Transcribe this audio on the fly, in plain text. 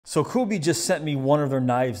So Kubey just sent me one of their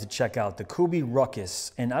knives to check out, the Kubey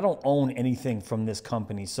Ruckus, and I don't own anything from this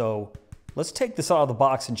company, so let's take this out of the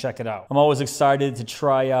box and check it out. I'm always excited to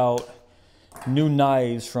try out new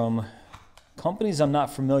knives from companies I'm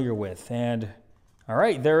not familiar with, and all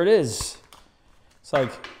right, there it is. It's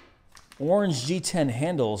like orange G10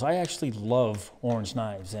 handles. I actually love orange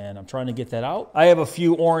knives, and I'm trying to get that out. I have a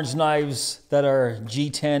few orange knives that are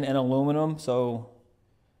G10 and aluminum, so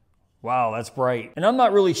wow, that's bright. And I'm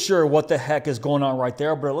not really sure what the heck is going on right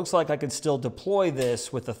there, but it looks like I can still deploy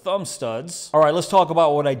this with the thumb studs. All right, let's talk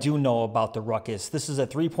about what I do know about the Ruckus. This is a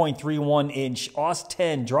 3.31 inch AUS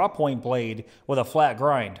 10 draw point blade with a flat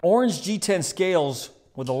grind. Orange G10 scales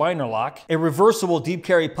with a liner lock, a reversible deep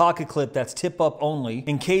carry pocket clip that's tip up only,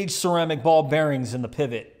 and caged ceramic ball bearings in the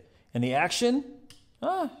pivot. And the action?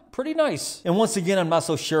 Pretty nice. And once again, I'm not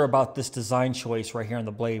so sure about this design choice right here on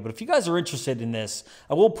the blade, but if you guys are interested in this,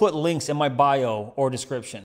 I will put links in my bio or description.